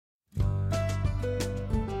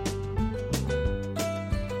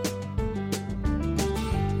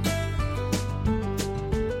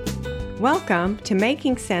Welcome to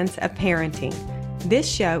Making Sense of Parenting. This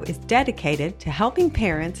show is dedicated to helping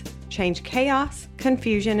parents change chaos,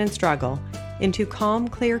 confusion, and struggle into calm,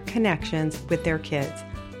 clear connections with their kids,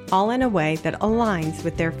 all in a way that aligns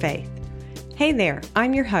with their faith. Hey there,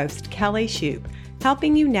 I'm your host, Kelly Shoup,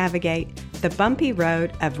 helping you navigate the bumpy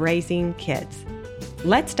road of raising kids.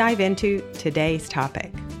 Let's dive into today's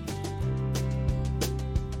topic.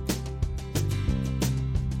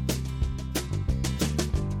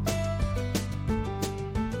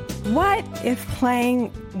 What if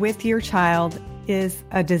playing with your child is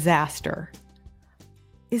a disaster?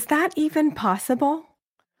 Is that even possible?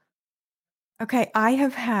 Okay, I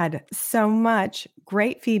have had so much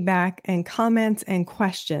great feedback and comments and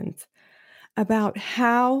questions about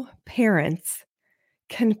how parents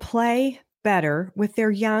can play better with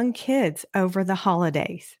their young kids over the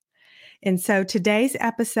holidays. And so today's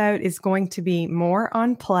episode is going to be more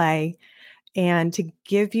on play and to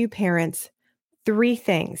give you parents 3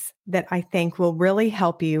 things that I think will really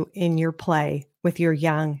help you in your play with your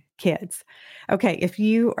young kids. Okay, if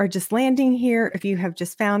you are just landing here, if you have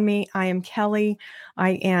just found me, I am Kelly.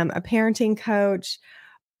 I am a parenting coach,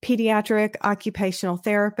 pediatric occupational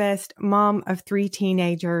therapist, mom of 3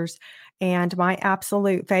 teenagers, and my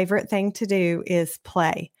absolute favorite thing to do is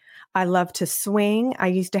play. I love to swing. I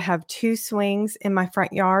used to have 2 swings in my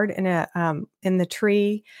front yard in the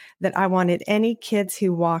tree that I wanted any kids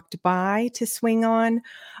who walked by to swing on.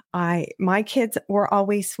 My kids were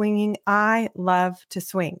always swinging. I love to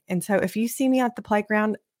swing. And so if you see me at the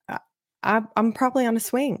playground, I'm probably on a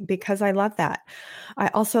swing because I love that. I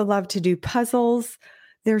also love to do puzzles.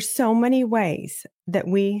 There's so many ways that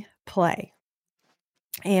we play.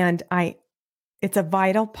 And it's a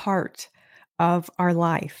vital part of our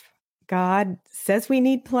life. God says we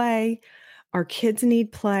need play. Our kids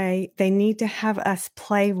need play. They need to have us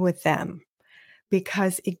play with them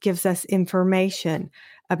because it gives us information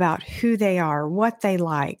about who they are, what they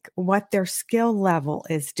like, what their skill level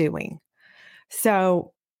is doing.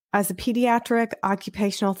 So as a pediatric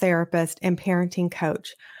occupational therapist and parenting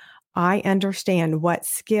coach, I understand what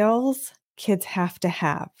skills kids have to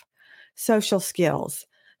have. Social skills,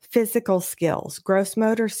 physical skills, gross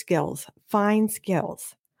motor skills, fine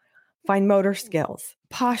motor skills,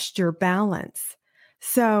 posture, balance.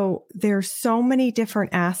 So there's so many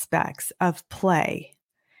different aspects of play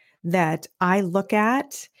that I look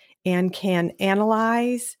at and can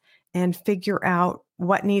analyze and figure out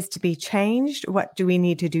what needs to be changed. What do we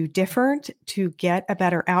need to do different to get a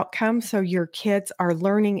better outcome so your kids are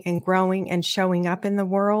learning and growing and showing up in the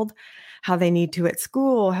world, how they need to at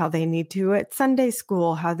school, how they need to at Sunday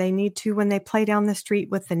school, how they need to when they play down the street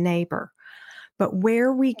with the neighbor. But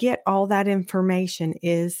where we get all that information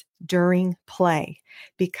is during play,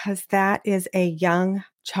 because that is a young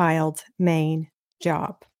child's main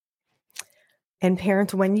job. And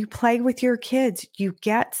parents, when you play with your kids, you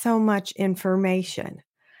get so much information,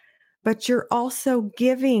 but you're also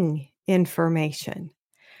giving information.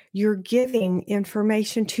 You're giving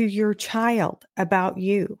information to your child about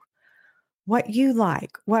you, what you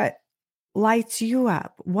like, what lights you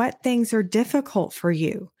up, what things are difficult for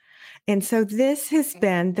you. And so this has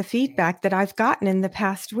been the feedback that I've gotten in the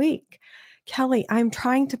past week. Kelly, I'm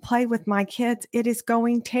trying to play with my kids. It is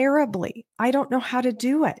going terribly. I don't know how to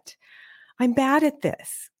do it. I'm bad at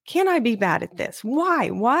this. Can I be bad at this? Why?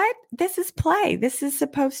 What? This is play. This is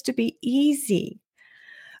supposed to be easy.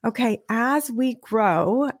 Okay, as we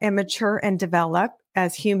grow and mature and develop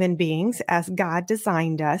as human beings, as God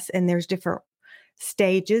designed us, and there's different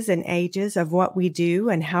stages and ages of what we do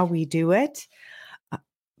and how we do it,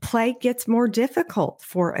 play gets more difficult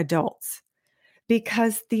for adults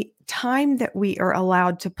because the time that we are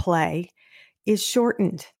allowed to play is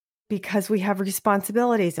shortened because we have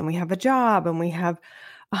responsibilities and we have a job and we have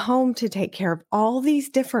a home to take care of, all these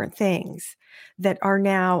different things that are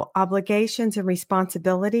now obligations and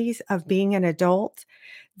responsibilities of being an adult.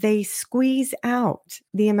 They squeeze out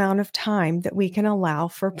the amount of time that we can allow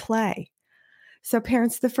for play. So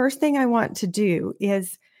parents, the first thing I want to do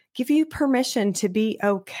is give you permission to be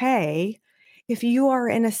okay if you are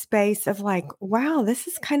in a space of like, wow, this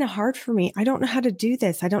is kind of hard for me. I don't know how to do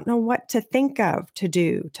this. I don't know what to think of to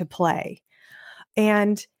do to play.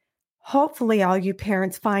 And hopefully all you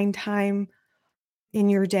parents find time in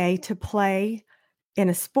your day to play in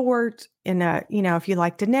a sport, if you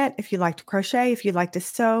like to knit, if you like to crochet, if you like to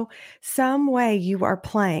sew, some way you are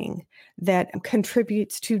playing that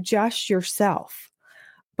contributes to just yourself.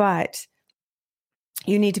 But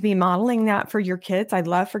you need to be modeling that for your kids. I'd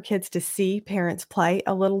love for kids to see parents play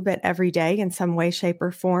a little bit every day in some way, shape,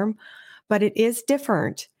 or form. But it is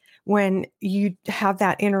different when you have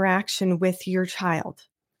that interaction with your child.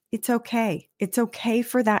 It's okay. It's okay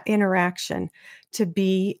for that interaction to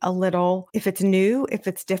be a little, if it's new, if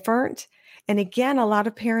it's different. And again, a lot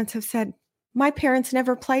of parents have said, my parents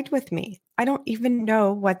never played with me. I don't even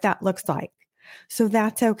know what that looks like. So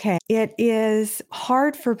that's okay. It is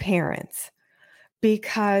hard for parents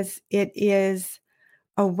because it is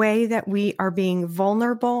a way that we are being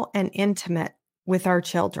vulnerable and intimate with our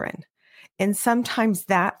children. And sometimes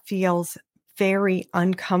that feels very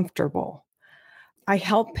uncomfortable. I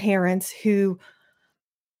help parents who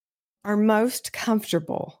are most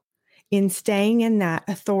comfortable in staying in that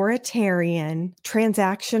authoritarian,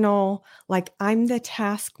 transactional, like I'm the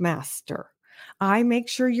taskmaster. I make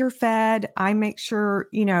sure you're fed. I make sure,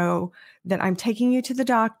 that I'm taking you to the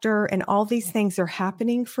doctor and all these things are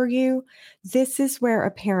happening for you. This is where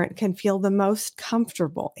a parent can feel the most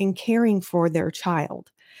comfortable in caring for their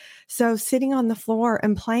child. So sitting on the floor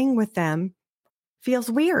and playing with them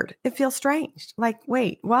feels weird. It feels strange. Like,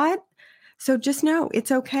 wait, what? So just know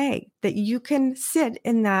it's okay that you can sit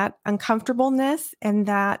in that uncomfortableness and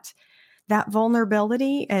that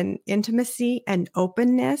vulnerability and intimacy and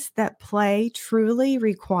openness that play truly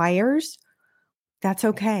requires. That's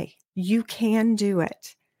okay. You can do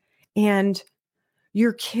it. And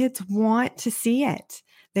your kids want to see it.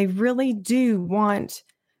 They really do want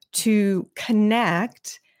to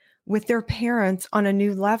connect with their parents on a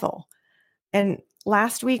new level. And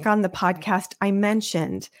last week on the podcast, I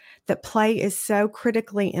mentioned that play is so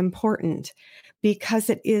critically important because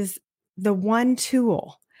it is the one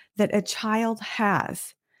tool that a child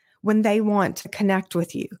has when they want to connect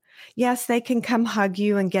with you. Yes, they can come hug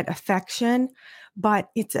you and get affection, but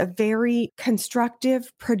it's a very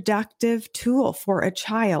constructive, productive tool for a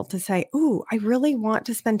child to say, "Ooh, I really want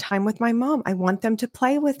to spend time with my mom. I want them to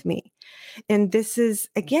play with me." And this is,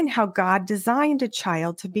 again, how God designed a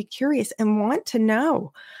child to be curious and want to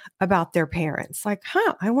know about their parents. Like,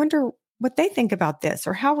 I wonder what they think about this,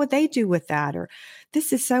 or how would they do with that? Or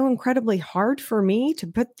this is so incredibly hard for me to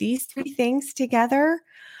put these three things together.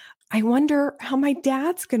 I wonder how my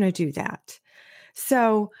dad's going to do that.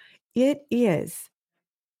 So it is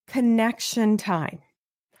connection time.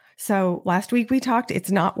 So last week we talked,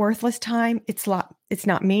 it's not worthless time. It's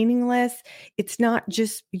not meaningless. It's not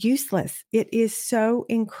just useless. It is so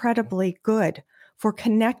incredibly good for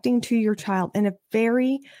connecting to your child in a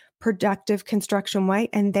very productive construction way,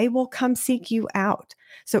 and they will come seek you out.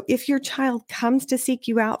 So if your child comes to seek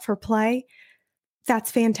you out for play,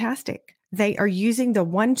 that's fantastic. They are using the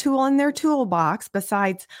one tool in their toolbox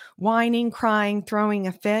besides whining, crying, throwing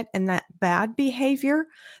a fit, and that bad behavior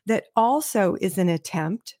that also is an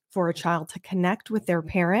attempt for a child to connect with their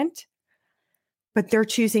parent, but they're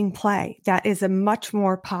choosing play. That is a much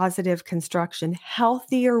more positive construction,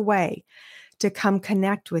 healthier way to come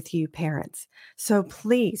connect with you, parents. So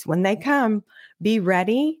please, when they come, be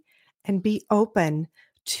ready and be open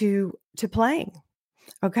to playing.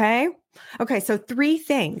 Okay. Okay. So 3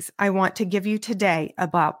 things I want to give you today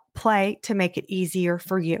about play to make it easier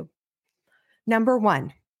for you. Number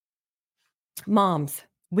 1, moms,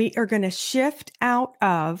 we are going to shift out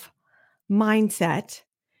of mindset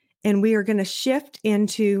and we are going to shift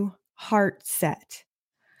into heart set.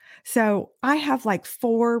 So I have like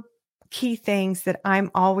 4 key things that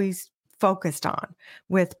I'm always focused on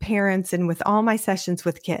with parents and with all my sessions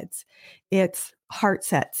with kids. It's heart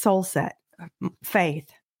set, soul set, faith.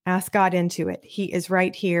 Ask God into it. He is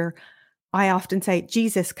right here. I often say,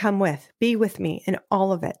 Jesus, come be with me in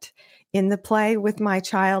all of it. In the play with my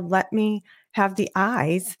child, let me have the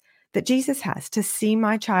eyes that Jesus has to see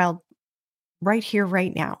my child right here,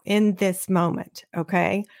 right now, in this moment.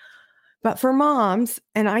 Okay. But for moms,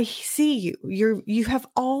 and I see you have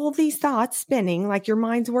all these thoughts spinning, like your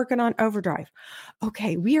mind's working on overdrive.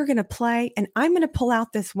 Okay, we are going to play, and I'm going to pull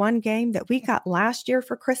out this one game that we got last year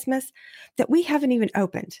for Christmas that we haven't even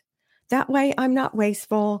opened. That way I'm not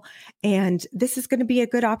wasteful. And this is going to be a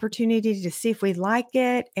good opportunity to see if we like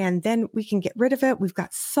it. And then we can get rid of it. We've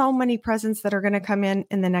got so many presents that are going to come in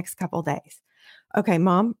the next couple of days. Okay,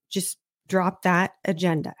 mom, just drop that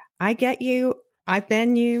agenda. I get you. I've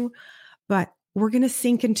been you. But we're going to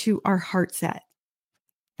sink into our heart set,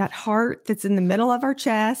 that heart that's in the middle of our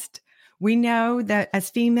chest. We know that as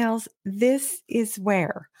females, this is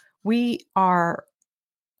where we are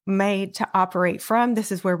made to operate from. This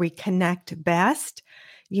is where we connect best.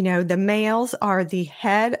 The males are the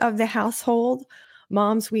head of the household.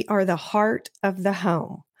 Moms, we are the heart of the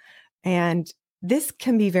home. And this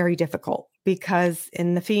can be very difficult because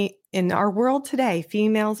in our world today,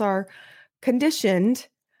 females are conditioned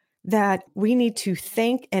that we need to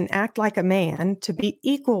think and act like a man to be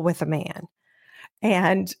equal with a man.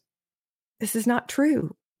 And this is not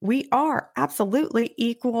true. We are absolutely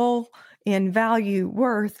equal in value,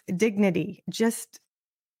 worth, dignity, just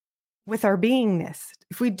with our beingness.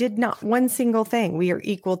 If we did not one single thing, we are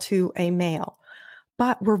equal to a male,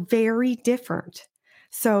 but we're very different.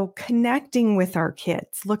 So connecting with our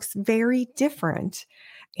kids looks very different.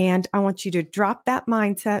 And I want you to drop that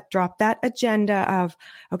mindset, drop that agenda of,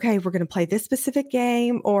 okay, we're going to play this specific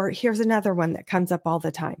game, or here's another one that comes up all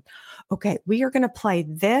the time. Okay, we are going to play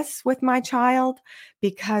this with my child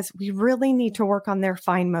because we really need to work on their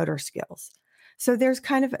fine motor skills. So there's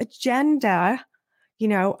kind of agenda,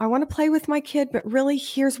 I want to play with my kid, but really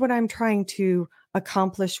here's what I'm trying to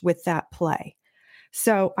accomplish with that play.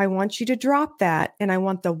 So I want you to drop that. And I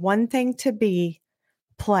want the one thing to be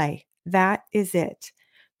play. That is it.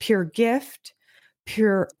 Pure gift,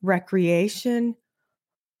 pure recreation,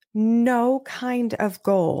 no kind of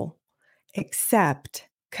goal except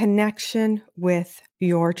connection with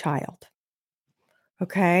your child.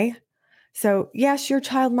 Okay. So yes, your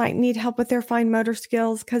child might need help with their fine motor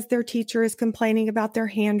skills because their teacher is complaining about their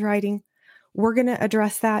handwriting. We're going to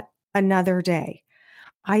address that another day.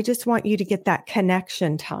 I just want you to get that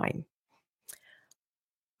connection time.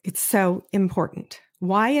 It's so important.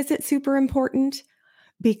 Why is it super important?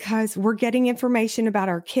 Because we're getting information about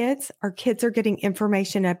our kids. Our kids are getting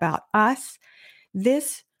information about us.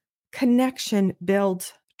 This connection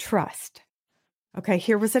builds trust. Okay,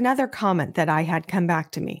 here was another comment that I had come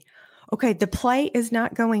back to me. Okay, the play is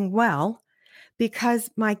not going well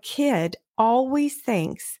because my kid always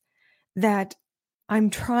thinks that I'm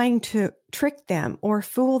trying to trick them or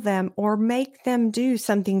fool them or make them do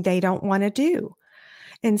something they don't want to do.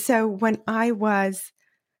 And so when I was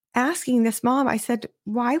asking this mom, I said,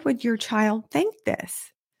 why would your child think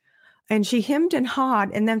this? And she hemmed and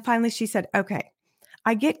hawed. And then finally she said, okay,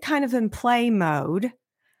 I get kind of in play mode,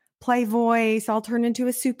 play voice, I'll turn into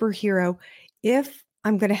a superhero if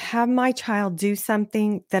I'm going to have my child do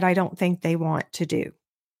something that I don't think they want to do.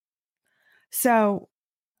 So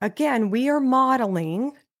again, we are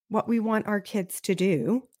modeling what we want our kids to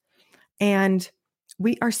do. And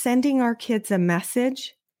we are sending our kids a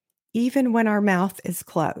message even when our mouth is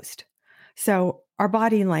closed. So our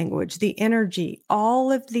body language, the energy,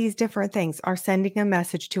 all of these different things are sending a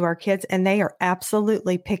message to our kids, and they are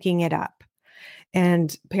absolutely picking it up.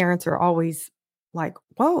 And parents are always like,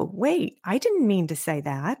 whoa, wait, I didn't mean to say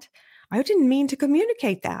that. I didn't mean to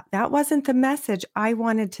communicate that. That wasn't the message I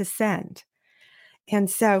wanted to send. And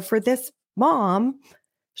so for this mom,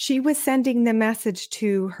 she was sending the message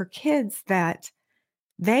to her kids that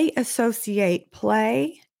they associate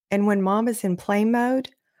play and when mom is in play mode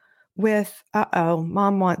with,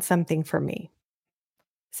 mom wants something from me.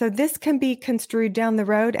 So this can be construed down the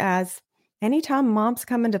road as anytime mom's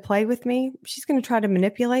coming to play with me, she's going to try to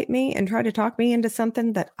manipulate me and try to talk me into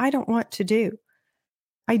something that I don't want to do.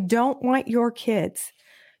 I don't want your kids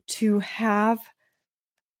to have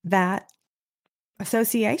that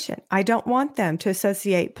association. I don't want them to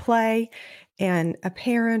associate play and a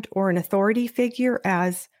parent or an authority figure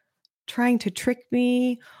as trying to trick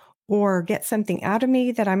me or get something out of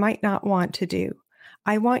me that I might not want to do.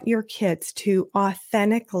 I want your kids to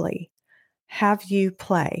authentically have you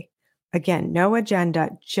play. Again, no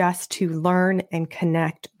agenda, just to learn and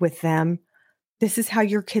connect with them. This is how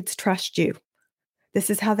your kids trust you. This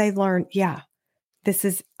is how they learn. Yeah,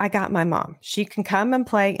 I got my mom. She can come and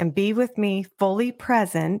play and be with me fully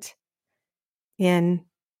present in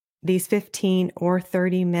these 15 or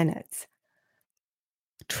 30 minutes.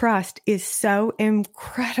 Trust is so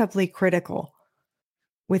incredibly critical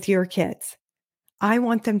with your kids. I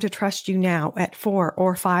want them to trust you now at 4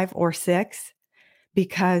 or 5 or 6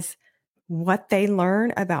 because what they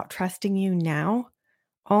learn about trusting you now,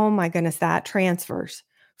 oh my goodness, that transfers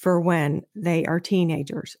for when they are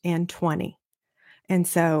teenagers and 20. And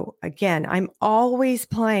so again, I'm always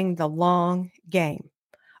playing the long game.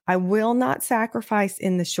 I will not sacrifice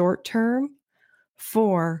in the short term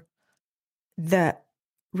for the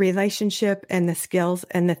relationship and the skills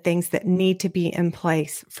and the things that need to be in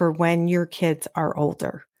place for when your kids are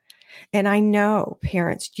older. And I know,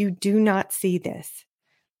 parents, you do not see this,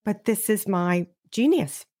 but this is my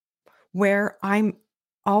genius where I'm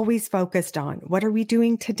always focused on what are we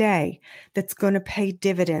doing today that's going to pay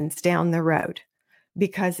dividends down the road,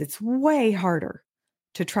 because it's way harder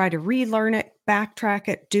to try to relearn it, backtrack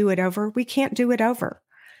it, do it over. We can't do it over.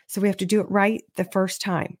 So we have to do it right the first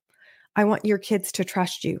time. I want your kids to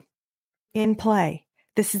trust you in play.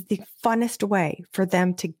 This is the funnest way for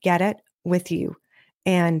them to get it with you.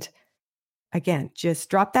 And again, just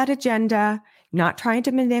drop that agenda, not trying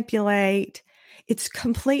to manipulate. It's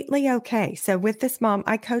completely okay. So with this mom,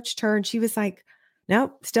 I coached her and she was like,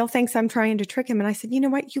 Nope, still thinks I'm trying to trick him. And I said, you know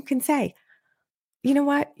what? You can say, you know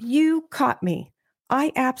what? You caught me.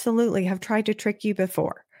 I absolutely have tried to trick you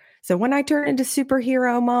before. So when I turn into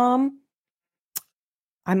superhero mom,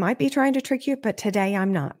 I might be trying to trick you, but today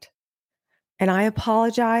I'm not. And I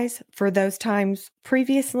apologize for those times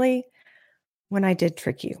previously when I did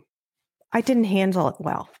trick you. I didn't handle it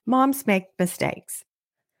well. Moms make mistakes,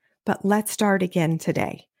 but let's start again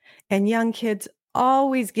today. And young kids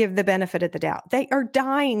always give the benefit of the doubt. They are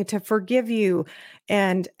dying to forgive you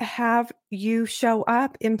and have you show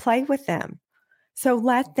up and play with them. So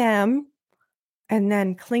let them, and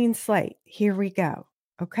then clean slate. Here we go.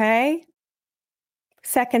 Okay.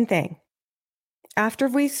 Second thing, after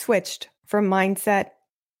we switched from mindset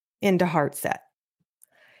into heart set,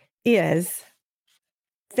 is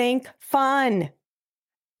think fun.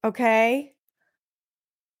 Okay.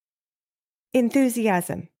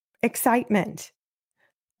 Enthusiasm, excitement.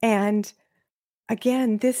 And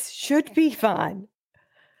again, this should be fun.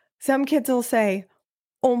 Some kids will say,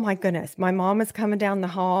 oh my goodness, my mom is coming down the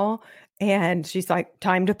hall and she's like,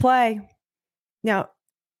 time to play. Now,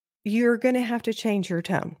 you're going to have to change your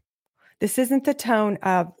tone. This isn't the tone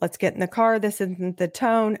of let's get in the car. This isn't the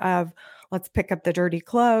tone of let's pick up the dirty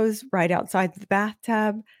clothes right outside the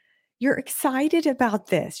bathtub. You're excited about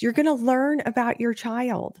this. You're going to learn about your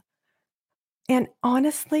child. And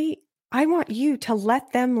honestly, I want you to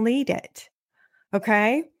let them lead it.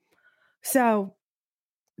 Okay. So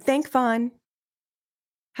think fun.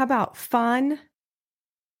 How about fun,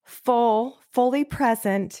 fully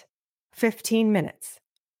present 15 minutes?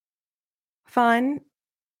 Fun,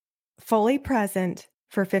 fully present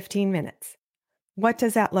for 15 minutes. What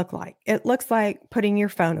does that look like? It looks like putting your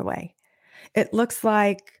phone away. It looks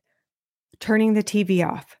like turning the TV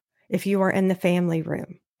off if you are in the family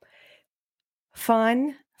room.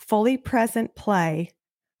 Fun, fully present play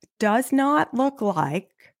does not look like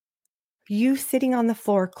you sitting on the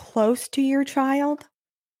floor close to your child,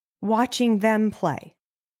 watching them play.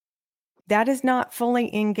 That is not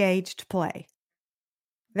fully engaged play.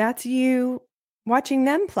 That's you watching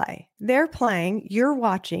them play. They're playing, you're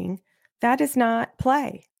watching. That is not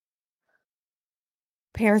play.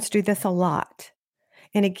 Parents do this a lot.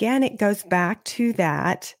 And again, it goes back to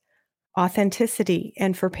that authenticity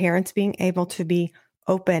and for parents being able to be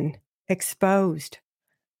open, exposed,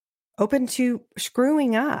 open to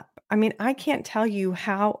screwing up. I mean, I can't tell you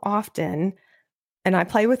how often, and I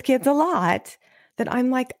play with kids a lot, that I'm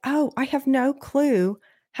like, oh, I have no clue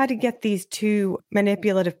how to get these two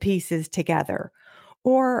manipulative pieces together.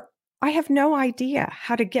 Or I have no idea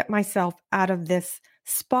how to get myself out of this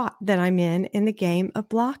spot that I'm in the game of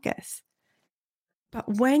Blockus. But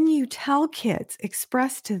when you tell kids,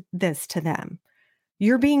 express this to them,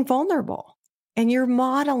 you're being vulnerable and you're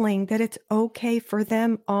modeling that it's okay for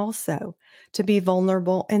them also to be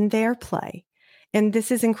vulnerable in their play. And this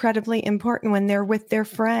is incredibly important when they're with their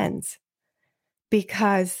friends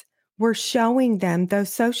because we're showing them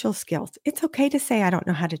those social skills. It's okay to say, I don't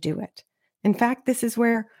know how to do it. In fact, this is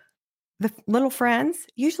where the little friends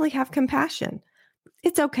usually have compassion.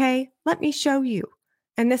 It's okay. Let me show you.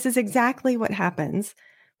 And this is exactly what happens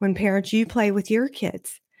when parents, you play with your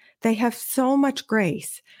kids. They have so much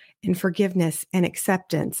grace and forgiveness and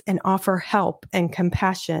acceptance and offer help and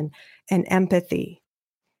compassion and empathy.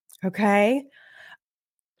 Okay?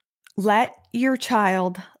 Let your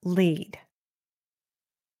child lead.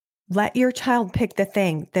 Let your child pick the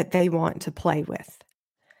thing that they want to play with.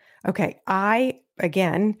 Okay, I,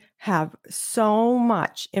 again, have so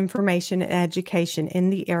much information and education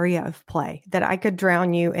in the area of play that I could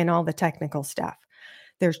drown you in all the technical stuff.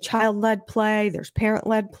 There's child-led play, there's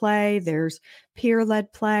parent-led play, there's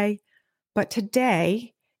peer-led play. But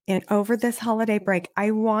today, and over this holiday break,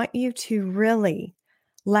 I want you to really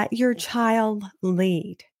let your child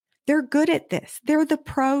lead. They're good at this. They're the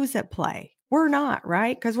pros at play. We're not,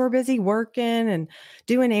 right? Because we're busy working and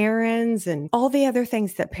doing errands and all the other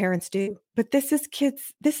things that parents do. But this is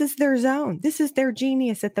kids, this is their zone. This is their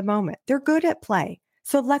genius at the moment. They're good at play.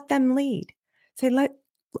 So let them lead. Say,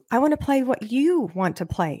 I want to play what you want to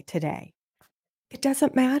play today. It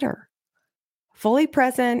doesn't matter. Fully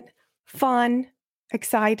present, fun,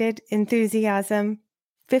 excited, enthusiasm,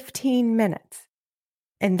 15 minutes.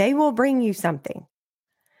 And they will bring you something.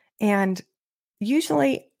 And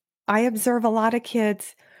usually I observe a lot of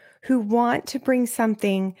kids who want to bring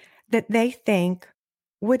something that they think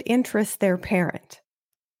would interest their parent.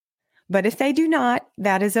 But if they do not,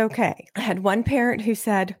 that is okay. I had one parent who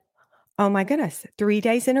said, oh my goodness, 3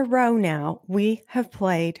 days in a row now, we have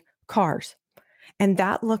played cars. And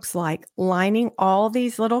that looks like lining all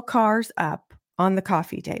these little cars up on the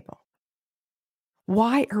coffee table.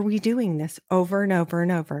 Why are we doing this over and over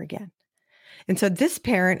and over again? And so this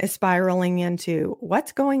parent is spiraling into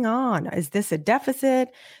what's going on? Is this a deficit?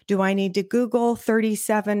 Do I need to Google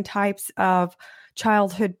 37 types of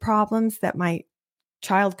childhood problems that my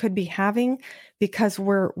child could be having because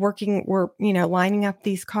we're lining up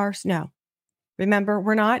these cars? No. Remember,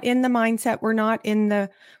 we're not in the mindset. We're not in the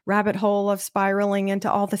rabbit hole of spiraling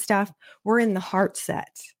into all the stuff. We're in the heart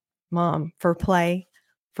set, Mom, for play,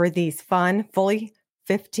 for these fun, fully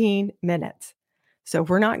 15 minutes. So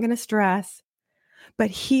we're not going to stress. But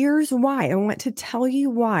here's why. I want to tell you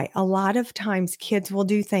why a lot of times kids will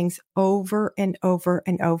do things over and over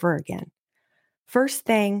and over again. First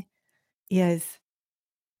thing is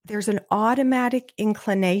there's an automatic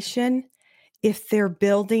inclination if they're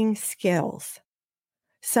building skills.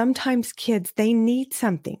 Sometimes kids, they need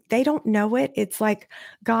something. They don't know it. It's like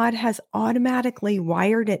God has automatically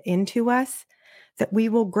wired it into us that we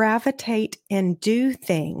will gravitate and do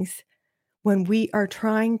things when we are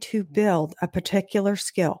trying to build a particular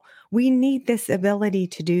skill. We need this ability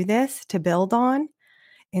to do this, to build on.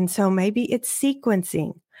 And so maybe it's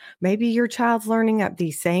sequencing. Maybe your child's learning up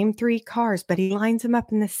these same 3 cars, but he lines them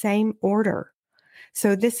up in the same order.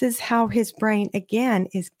 So this is how his brain, again,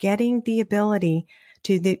 is getting the ability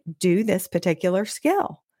to do this particular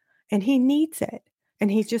skill. And he needs it. And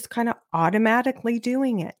he's just kind of automatically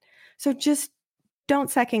doing it. So just don't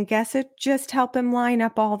second guess it. Just help him line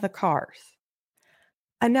up all the cars.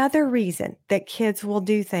 Another reason that kids will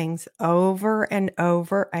do things over and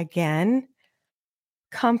over again,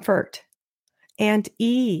 comfort and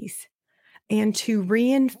ease, and to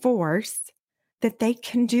reinforce that they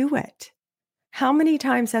can do it. How many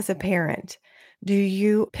times as a parent do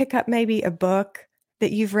you pick up maybe a book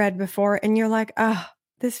that you've read before and you're like, oh,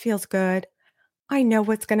 this feels good. I know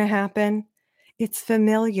what's going to happen. It's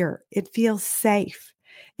familiar. It feels safe.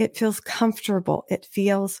 It feels comfortable. It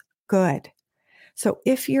feels good. So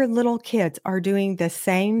if your little kids are doing the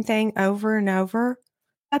same thing over and over,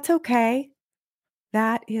 that's okay.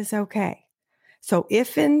 That is okay. So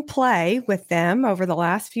if in play with them over the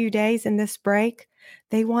last few days in this break,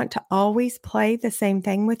 they want to always play the same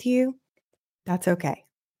thing with you, that's okay.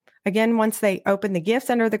 Again, once they open the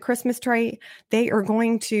gifts under the Christmas tree, they are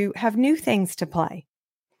going to have new things to play.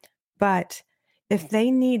 But if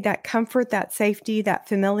they need that comfort, that safety, that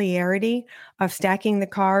familiarity of stacking the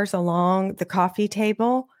cars along the coffee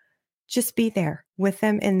table, just be there with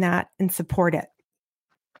them in that and support it.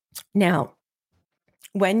 Now,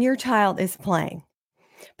 when your child is playing,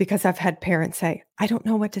 because I've had parents say, I don't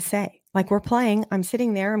know what to say. Like we're playing, I'm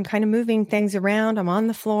sitting there, I'm kind of moving things around, I'm on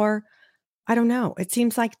the floor. I don't know. It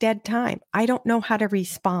seems like dead time. I don't know how to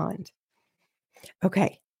respond.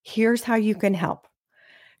 Okay, here's how you can help.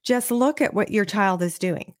 Just look at what your child is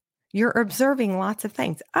doing. You're observing lots of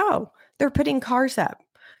things. Oh, they're putting cars up.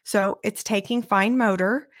 So it's taking fine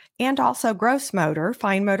motor and also gross motor,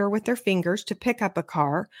 fine motor with their fingers to pick up a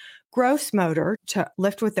car, gross motor to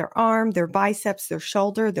lift with their arm, their biceps, their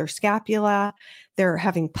shoulder, their scapula. They're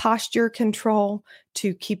having posture control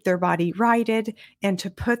to keep their body righted and to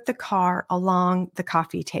put the car along the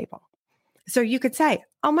coffee table. So you could say,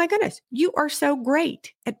 oh my goodness, you are so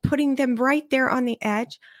great at putting them right there on the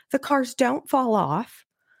edge. The cars don't fall off.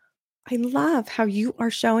 I love how you are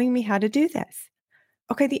showing me how to do this.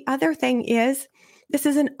 Okay, the other thing is, this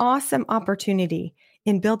is an awesome opportunity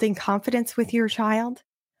in building confidence with your child.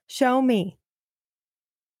 Show me.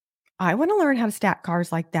 I want to learn how to stack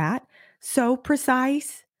cars like that. So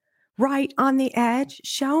precise, right on the edge.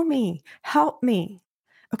 Show me. Help me.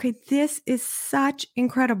 Okay, this is such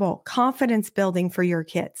incredible confidence building for your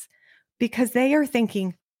kids because they are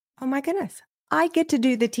thinking, oh my goodness, I get to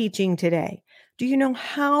do the teaching today. Do you know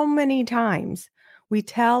how many times we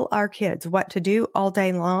tell our kids what to do all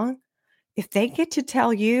day long? If they get to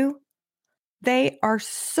tell you, they are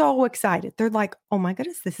so excited. They're like, oh my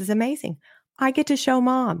goodness, this is amazing. I get to show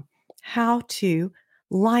mom how to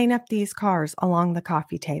line up these cars along the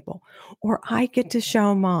coffee table, or I get to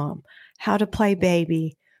show mom how to play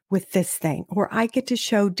baby with this thing, or I get to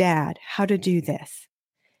show dad how to do this.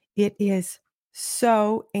 It is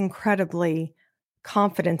so incredibly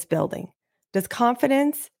confidence building. Does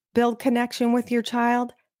confidence build connection with your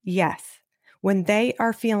child? Yes. When they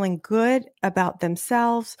are feeling good about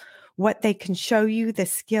themselves, what they can show you, the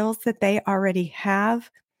skills that they already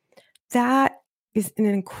have, that is an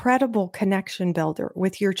incredible connection builder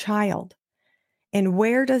with your child. And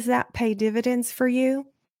where does that pay dividends for you?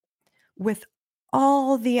 With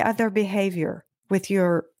all the other behavior that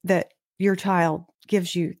your child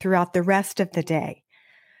gives you throughout the rest of the day.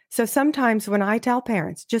 So sometimes when I tell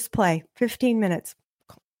parents, just play 15 minutes,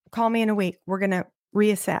 call me in a week, we're going to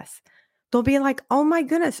reassess. They'll be like, oh my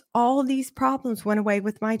goodness, all these problems went away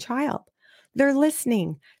with my child. They're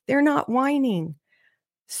listening. They're not whining.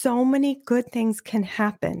 So many good things can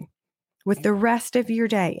happen with the rest of your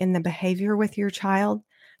day in the behavior with your child,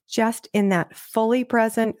 just in that fully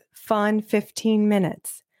present, fun 15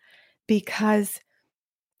 minutes, because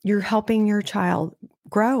you're helping your child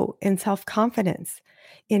grow in self-confidence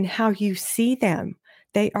in how you see them.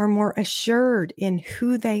 They are more assured in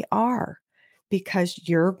who they are because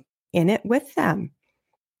you're in it with them.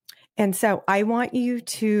 And so I want you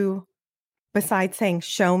to, besides saying,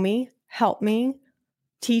 show me, help me,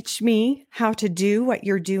 teach me how to do what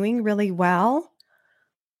you're doing really well,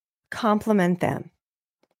 compliment them.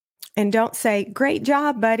 And don't say, great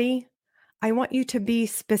job, buddy. I want you to be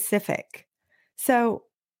specific. So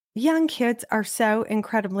young kids are so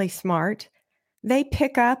incredibly smart. They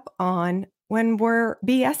pick up on when we're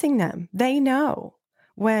BSing them. They know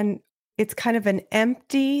when it's kind of an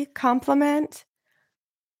empty compliment,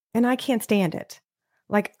 and I can't stand it.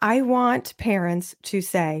 Like, I want parents to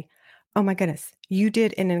say, oh my goodness, you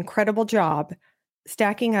did an incredible job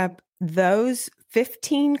stacking up those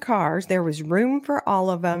 15 cars. There was room for all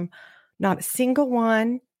of them. Not a single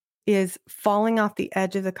one is falling off the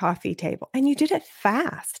edge of the coffee table. And you did it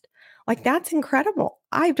fast. Like, that's incredible.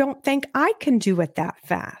 I don't think I can do it that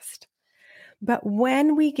fast. But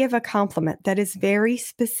when we give a compliment that is very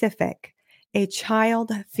specific, a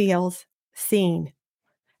child feels seen,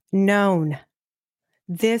 known.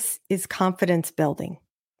 This is confidence building.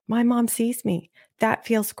 My mom sees me. That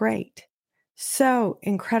feels great. So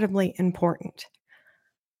incredibly important.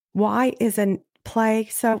 Why is a play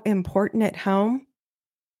so important at home?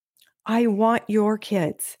 I want your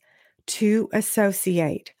kids to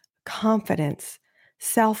associate confidence,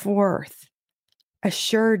 self-worth,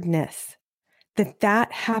 assuredness,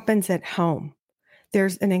 that happens at home.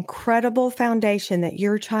 There's an incredible foundation that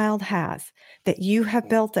your child has that you have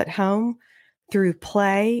built at home through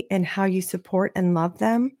play and how you support and love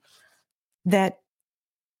them that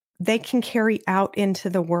they can carry out into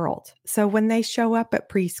the world. So when they show up at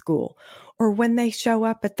preschool or when they show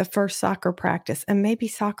up at the first soccer practice, and maybe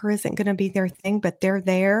soccer isn't going to be their thing, but they're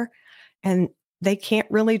there and they can't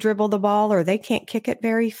really dribble the ball or they can't kick it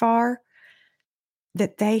very far,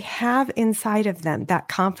 that they have inside of them that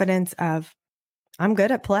confidence of, I'm good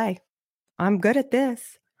at play. I'm good at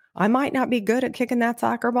this. I might not be good at kicking that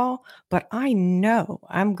soccer ball, but I know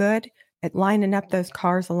I'm good at lining up those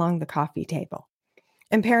cars along the coffee table.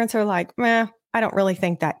 And parents are like, meh, I don't really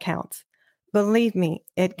think that counts. Believe me,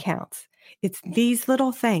 it counts. It's these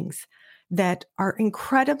little things that are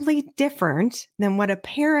incredibly different than what a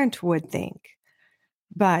parent would think.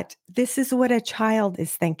 But this is what a child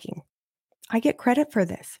is thinking. I get credit for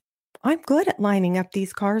this. I'm good at lining up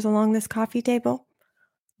these cars along this coffee table.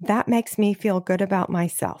 That makes me feel good about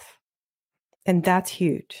myself. And that's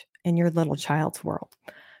huge in your little child's world.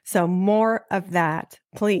 So more of that,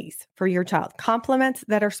 please, for your child. Compliments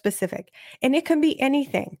that are specific. And it can be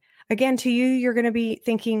anything. Again, to you, you're going to be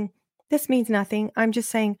thinking, this means nothing. I'm just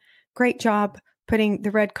saying, great job putting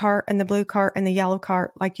the red car and the blue car and the yellow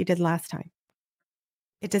car like you did last time.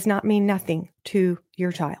 It does not mean nothing to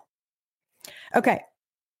your child. Okay.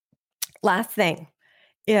 Last thing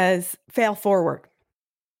is fail forward.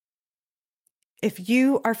 If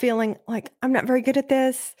you are feeling like, I'm not very good at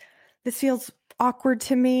this feels awkward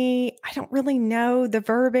to me. I don't really know the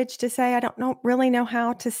verbiage to say. I don't really know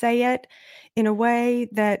how to say it in a way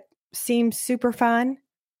that seems super fun.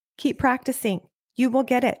 Keep practicing. You will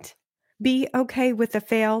get it. Be okay with the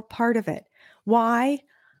fail part of it. Why?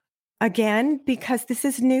 Again, because this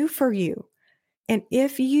is new for you. And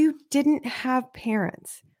if you didn't have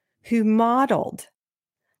parents who modeled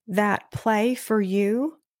that play for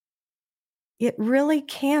you, it really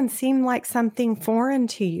can seem like something foreign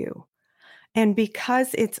to you. And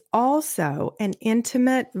because it's also an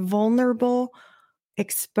intimate, vulnerable,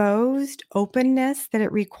 exposed openness that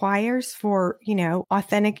it requires for,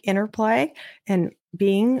 authentic interplay and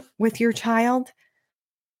being with your child,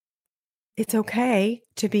 it's okay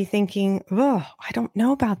to be thinking, oh, I don't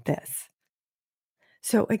know about this.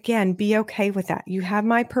 So again, be okay with that. You have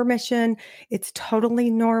my permission. It's totally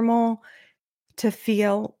normal to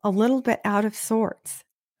feel a little bit out of sorts.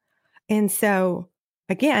 And so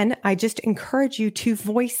again, I just encourage you to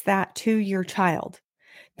voice that to your child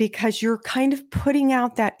because you're kind of putting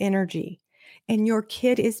out that energy and your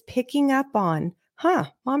kid is picking up on,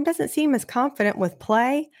 mom doesn't seem as confident with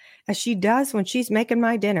play as she does when she's making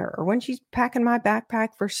my dinner or when she's packing my backpack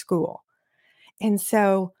for school. And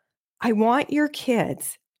so I want your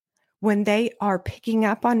kids, when they are picking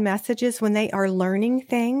up on messages, when they are learning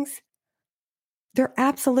things, they're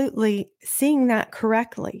absolutely seeing that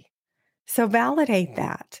correctly. So validate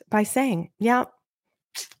that by saying, yeah,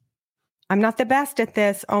 I'm not the best at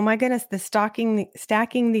this. Oh my goodness,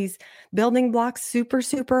 stacking these building blocks super,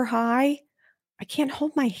 super high. I can't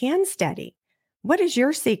hold my hand steady. What is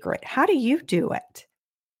your secret? How do you do it?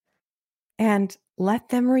 And let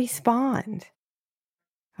them respond.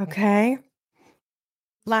 Okay.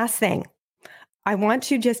 Last thing, I want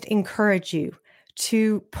to just encourage you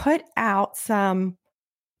to put out some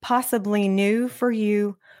possibly new for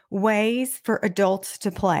you ways for adults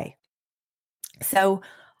to play. So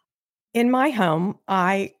in my home,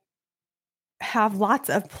 I have lots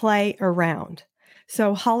of play around.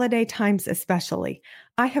 So holiday times especially,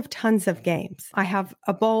 I have tons of games. I have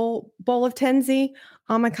a bowl of Tenzi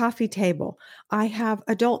on my coffee table. I have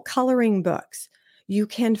adult coloring books. You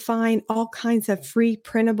can find all kinds of free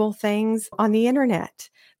printable things on the internet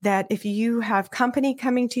that if you have company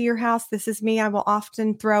coming to your house, this is me, I will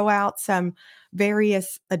often throw out some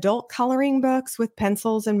various adult coloring books with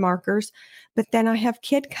pencils and markers, but then I have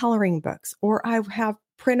kid coloring books, or I have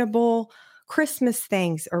printable Christmas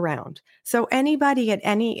things around. So anybody at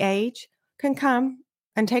any age can come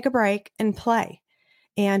and take a break and play.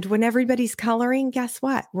 And when everybody's coloring, guess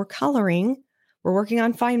what? We're coloring, we're working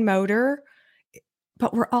on fine motor,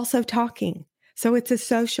 but we're also talking. So it's a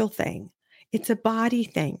social thing. It's a body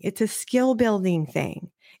thing. It's a skill building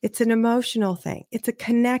thing. It's an emotional thing. It's a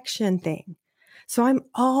connection thing. So I'm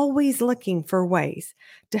always looking for ways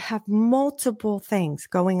to have multiple things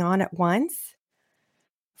going on at once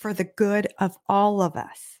for the good of all of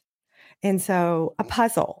us. And so a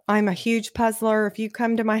puzzle, I'm a huge puzzler. If you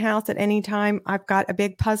come to my house at any time, I've got a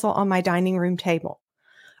big puzzle on my dining room table.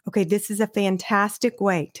 Okay, this is a fantastic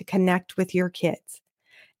way to connect with your kids.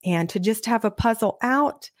 And to just have a puzzle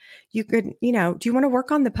out, you could, do you want to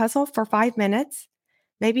work on the puzzle for 5 minutes?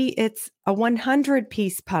 Maybe it's a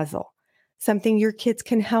 100-piece puzzle, something your kids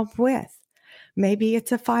can help with. Maybe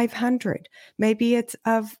it's a 500. Maybe it's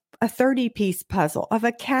of a 30-piece puzzle of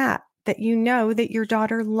a cat that you know that your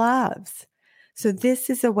daughter loves. So this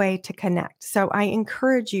is a way to connect. So I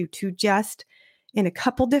encourage you to just, in a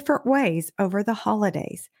couple different ways over the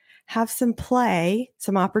holidays, have some play,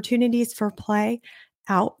 some opportunities for play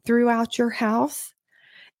out throughout your house,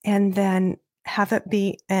 and then have it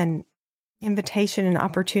be an invitation and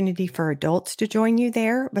opportunity for adults to join you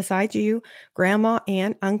there besides you, grandma,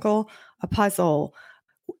 aunt, uncle, a puzzle,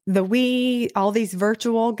 the Wii, all these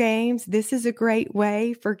virtual games. This is a great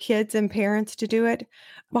way for kids and parents to do it.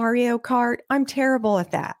 Mario Kart, I'm terrible at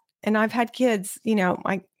that. And I've had kids,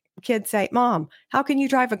 my kids say, Mom, how can you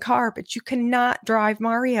drive a car, but you cannot drive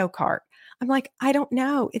Mario Kart? I'm like, I don't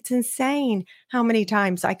know. It's insane how many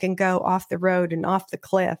times I can go off the road and off the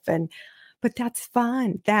cliff. But that's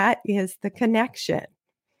fun. That is the connection.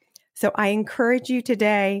 So I encourage you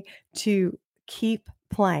today to keep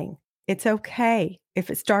playing. It's okay. If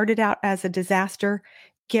it started out as a disaster,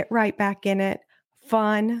 get right back in it.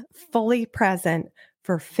 Fun, fully present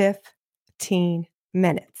for 15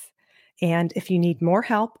 minutes. And if you need more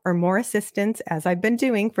help or more assistance, as I've been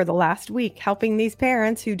doing for the last week, helping these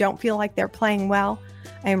parents who don't feel like they're playing well,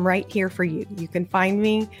 I am right here for you. You can find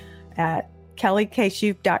me at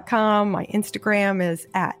kellykshoup.com. My Instagram is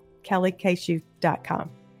at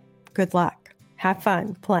kellykshoup.com. Good luck. Have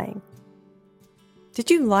fun playing.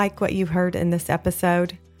 Did you like what you heard in this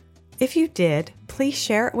episode? If you did, please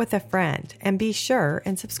share it with a friend and be sure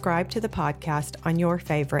and subscribe to the podcast on your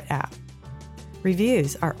favorite app.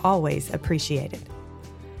 Reviews are always appreciated.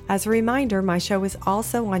 As a reminder, my show is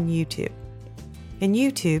also on YouTube. In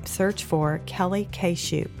YouTube, search for Kelly K.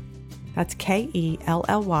 Shoup. That's KELLYKSHOUP.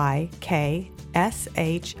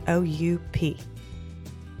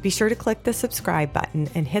 Be sure to click the subscribe button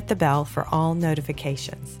and hit the bell for all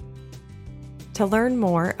notifications. To learn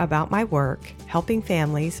more about my work, helping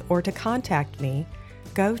families, or to contact me,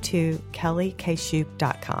 go to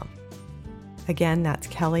kellykshoup.com. Again, that's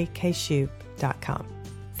kellykshoup.com.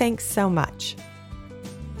 Thanks so much.